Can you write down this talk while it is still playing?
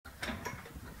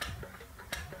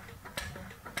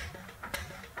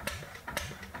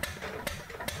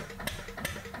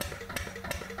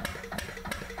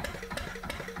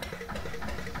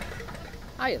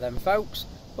Hiya then folks,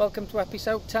 welcome to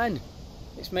episode 10.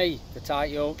 It's me, the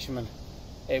tight Yorkshireman,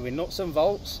 here with nuts and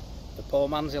bolts, the poor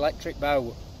man's electric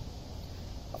boat.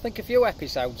 I think a few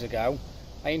episodes ago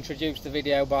I introduced the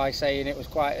video by saying it was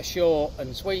quite a short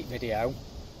and sweet video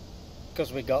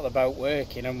because we got the boat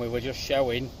working and we were just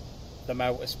showing the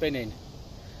motor spinning.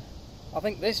 I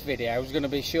think this video is going to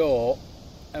be short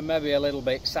and maybe a little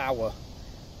bit sour,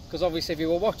 because obviously if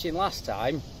you were watching last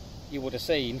time you would have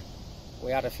seen we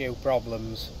had a few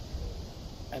problems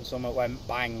and something went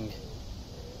bang.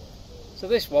 So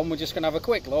this one we're just going to have a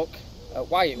quick look at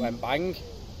why it went bang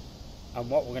and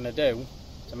what we're going to do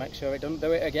to make sure it doesn't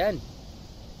do it again.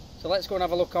 So let's go and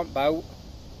have a look on the boat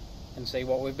and see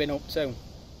what we've been up to.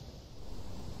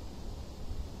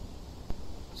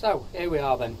 So here we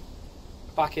are then,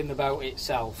 back in the boat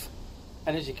itself,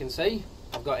 and as you can see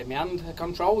I've got in my hand a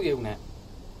control unit.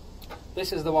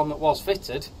 This is the one that was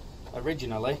fitted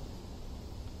originally,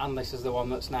 and this is the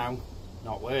one that's now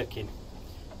not working.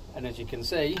 And as you can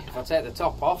see, if I take the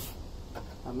top off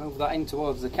and move that in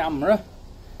towards the camera,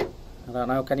 I don't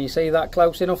know, can you see that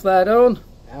close enough there, Dawn?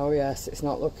 Oh yes, it's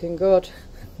not looking good.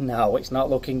 No, it's not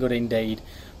looking good indeed.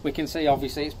 We can see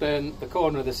obviously it's burnt the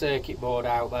corner of the circuit board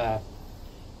out there.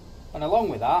 And along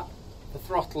with that, the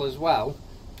throttle as well.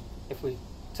 If we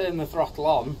turn the throttle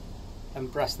on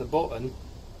and press the button,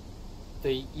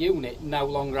 the unit no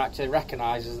longer actually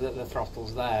recognises that the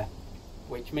throttle's there,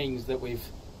 which means that we've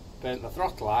burnt the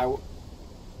throttle out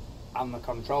and the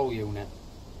control unit.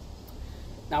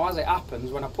 Now as it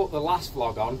happens, when I put the last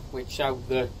vlog on, which showed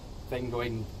the thing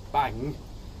going bang,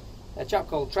 a chap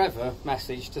called Trevor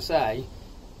messaged to say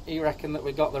he reckoned that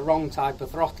we got the wrong type of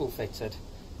throttle fitted.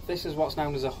 This is what's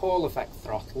known as a Hall effect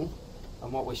throttle,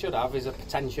 and what we should have is a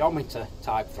potentiometer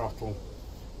type throttle.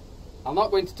 I'm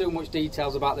not going into too much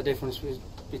details about the difference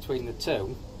between the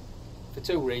two for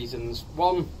two reasons.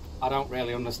 One, I don't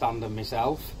really understand them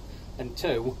myself, and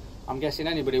two, I'm guessing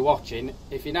anybody watching,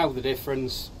 if you know the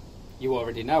difference, you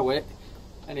already know it,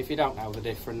 and if you don't know the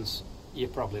difference, you're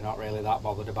probably not really that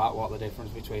bothered about what the difference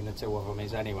between the two of them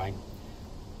is anyway.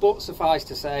 But suffice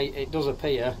to say, it does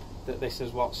appear that this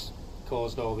is what's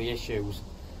caused all the issues.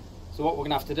 So what we're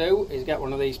going to have to do is get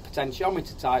one of these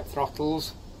potentiometer type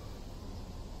throttles,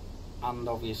 and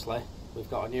obviously we've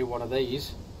got a new one of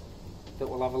these that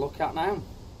we'll have a look at now.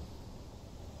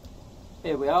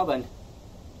 Here we are then,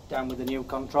 down with the new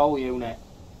control unit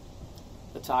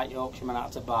the tight Yorkshireman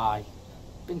had to buy.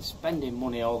 Been spending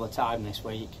money all the time this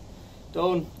week.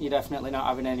 Dawn, you're definitely not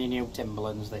having any new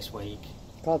Timberlands this week.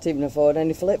 Can't even afford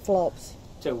any flip-flops.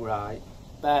 Too right.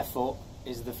 Barefoot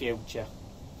is the future.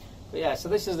 But yeah, so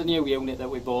this is the new unit that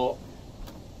we bought.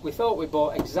 We thought we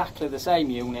bought exactly the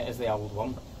same unit as the old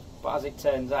one, but as it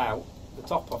turns out the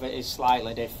top of it is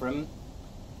slightly different,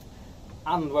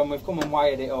 and when we've come and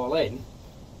wired it all in,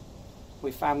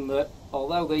 we found that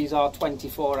although these are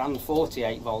 24 and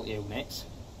 48 volt units,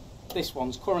 this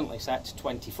one's currently set to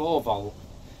 24 volt,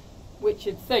 which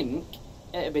you'd think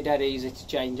it'd be dead easy to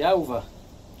change over.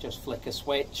 Just flick a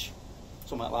switch,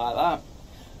 something like that.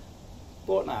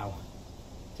 But now,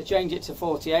 to change it to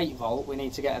 48 volt, we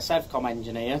need to get a Sevcom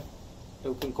engineer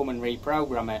who can come and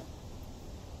reprogram it.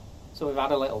 So we've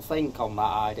had a little think on that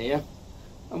idea,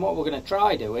 and what we're going to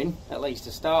try doing, at least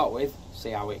to start with,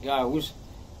 see how it goes,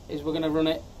 is we're going to run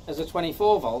it as a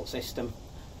 24 volt system.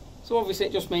 So obviously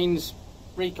it just means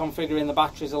reconfiguring the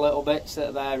batteries a little bit so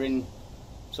that they're in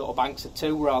sort of banks of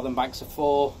 2 rather than banks of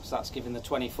 4, so that's giving the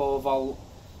 24 volt,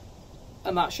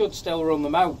 and that should still run the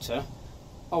motor.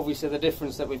 Obviously the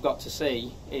difference that we've got to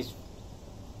see is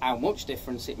how much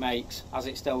difference it makes. Has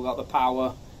it still got the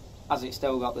power, has it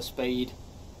still got the speed,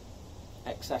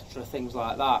 etc., things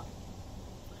like that.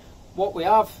 What we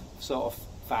have sort of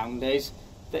found is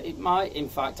that it might in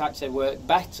fact actually work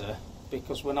better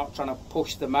because we're not trying to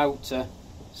push the motor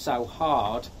so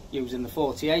hard using the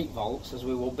 48 volts as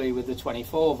we will be with the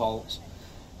 24 volts.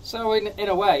 So in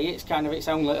a way it's kind of its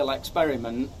own little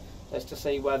experiment as to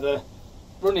see whether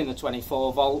running the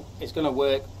 24 volt is going to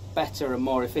work better and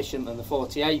more efficient than the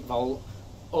 48 volt,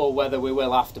 or whether we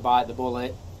will have to bite the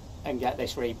bullet and get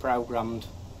this reprogrammed.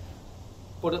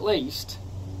 But at least,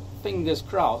 fingers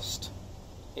crossed,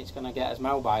 it's going to get us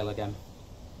mobile again.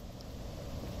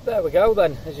 There we go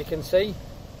then, as you can see,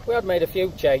 we had made a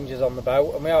few changes on the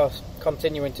boat and we are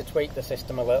continuing to tweak the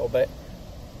system a little bit.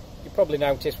 You probably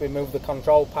noticed we moved the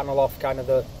control panel off kind of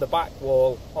the back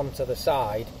wall onto the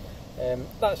side.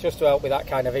 That's just to help with that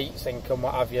kind of heat sink and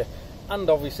what have you, and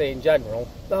obviously in general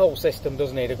the whole system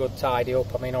does need a good tidy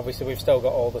up. I mean, obviously we've still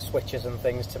got all the switches and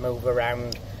things to move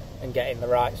around and get in the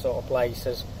right sort of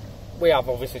places. We have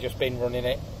obviously just been running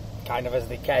it kind of as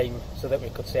they came so that we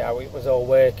could see how it was all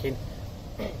working.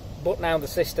 but now the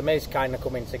system is kind of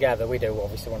coming together. We do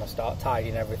obviously want to start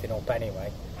tidying everything up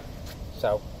anyway,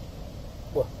 so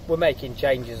we're making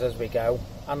changes as we go,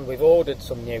 and we've ordered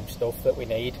some new stuff that we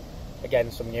need.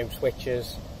 Again, some new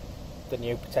switches, the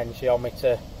new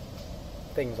potentiometer,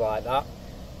 things like that.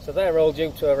 So they're all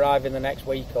due to arrive in the next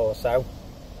week or so,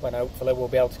 when hopefully we'll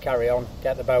be able to carry on,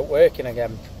 get the boat working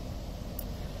again.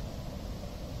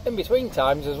 In between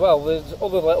times as well, there's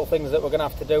other little things that we're going to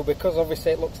have to do, because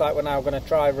obviously it looks like we're now going to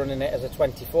try running it as a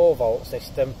 24 volt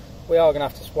system. We are going to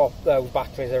have to swap those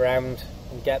batteries around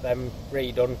and get them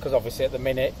redone, because obviously at the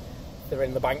minute they're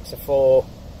in the banks of 4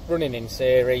 running in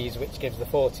series, which gives the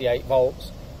 48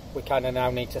 volts. We kind of now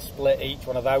need to split each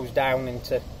one of those down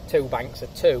into 2 banks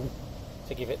of 2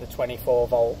 to give it the 24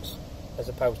 volts as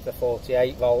opposed to the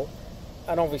 48 volt.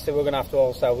 And obviously we're going to have to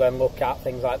also then look at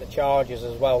things like the chargers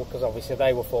as well, because obviously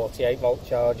they were 48 volt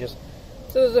chargers.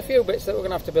 So there's a few bits that we're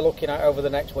going to have to be looking at over the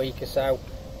next week or so,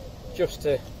 just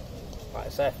to, like I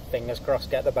say, fingers crossed,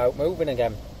 get the boat moving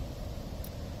again.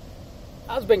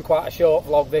 It has been quite a short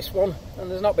vlog, this one,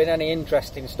 and there's not been any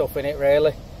interesting stuff in it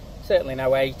really. Certainly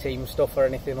no A-team stuff or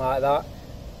anything like that,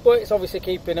 but it's obviously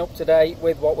keeping up to date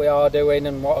with what we are doing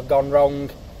and what had gone wrong,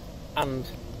 and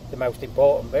the most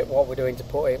important bit, what we're doing to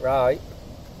put it right.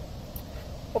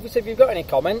 Obviously if you've got any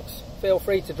comments, feel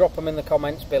free to drop them in the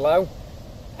comments below.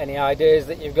 Any ideas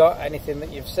that you've got, anything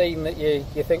that you've seen that you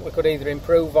think we could either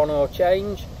improve on or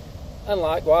change. And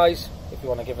likewise, if you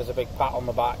want to give us a big pat on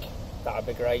the back, that would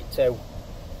be great too.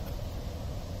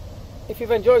 If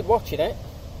you've enjoyed watching it,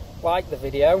 like the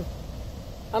video,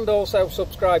 and also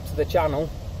subscribe to the channel,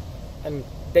 and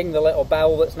ding the little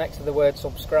bell that's next to the word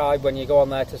subscribe when you go on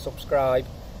there to subscribe.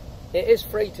 It is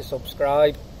free to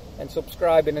subscribe, and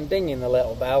subscribing and dinging the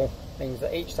little bell means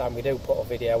that each time we do put a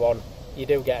video on, you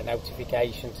do get a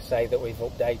notification to say that we've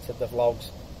updated the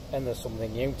vlogs and there's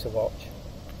something new to watch.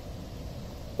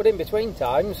 But in between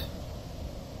times,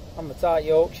 I'm the tight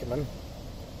Yorkshireman,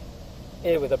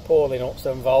 here with the poorly nuts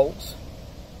and bolts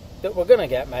that we're going to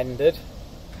get mended,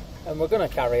 and we're going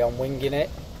to carry on winging it,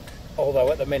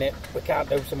 although at the minute we can't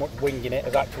do so much winging it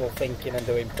as actual thinking and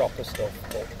doing proper stuff.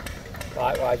 But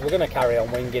likewise, we're going to carry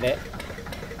on winging it,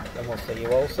 and we'll see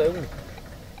you all soon.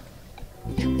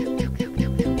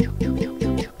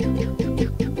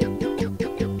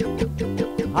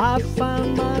 I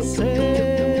found myself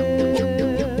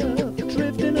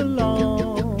drifting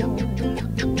along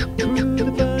through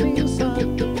the burning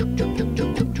sun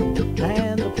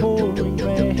and the pouring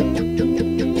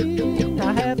rain.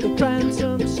 I have the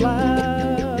transom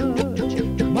slouch,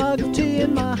 mug of tea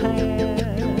in my hand.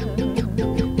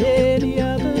 Any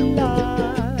other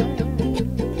life,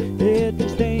 it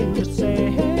was dangerous to say.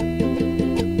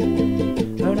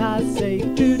 And I say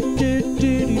do do do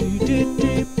do do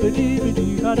do do do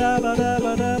do ba da ba da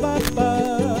ba da ba ba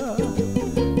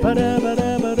ba da ba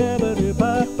da ba da ba da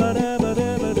ba ba da ba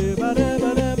da ba da ba da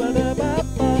ba da ba da ba ba.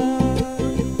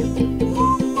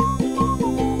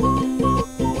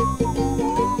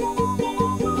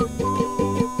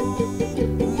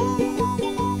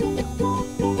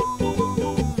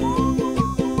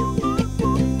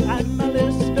 And my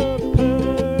list of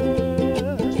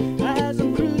pearls as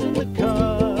I'm cruising the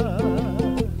car,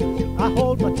 I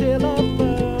hold my tail up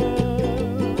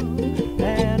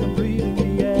and I'm breathing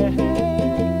the air,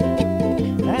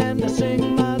 and I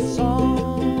sing my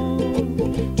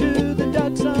song to the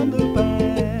ducks on the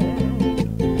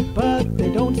bank, but they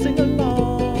don't sing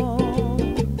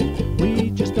along,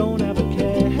 we just don't ever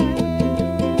care.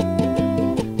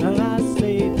 And I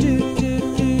say do do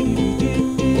do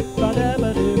do do ba da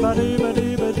ba do ba do ba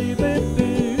do ba do ba do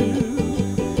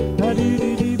ba do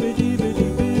do do ba do ba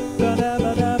do ba da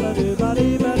ba da ba do ba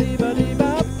do ba do ba do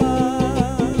ba ba.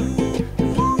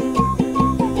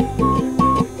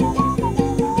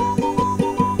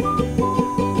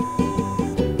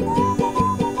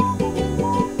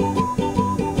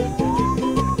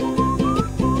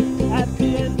 At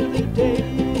the end of the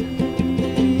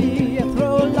day, I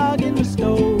throw a log in the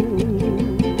stove,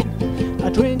 I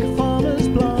drink a farmer's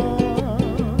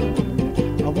plum,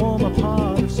 I warm a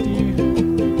pot of stew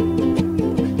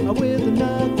with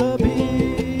another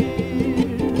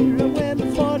beer. When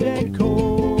the foredeck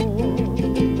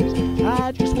calls,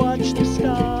 I just watch the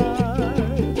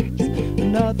stars,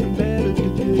 nothing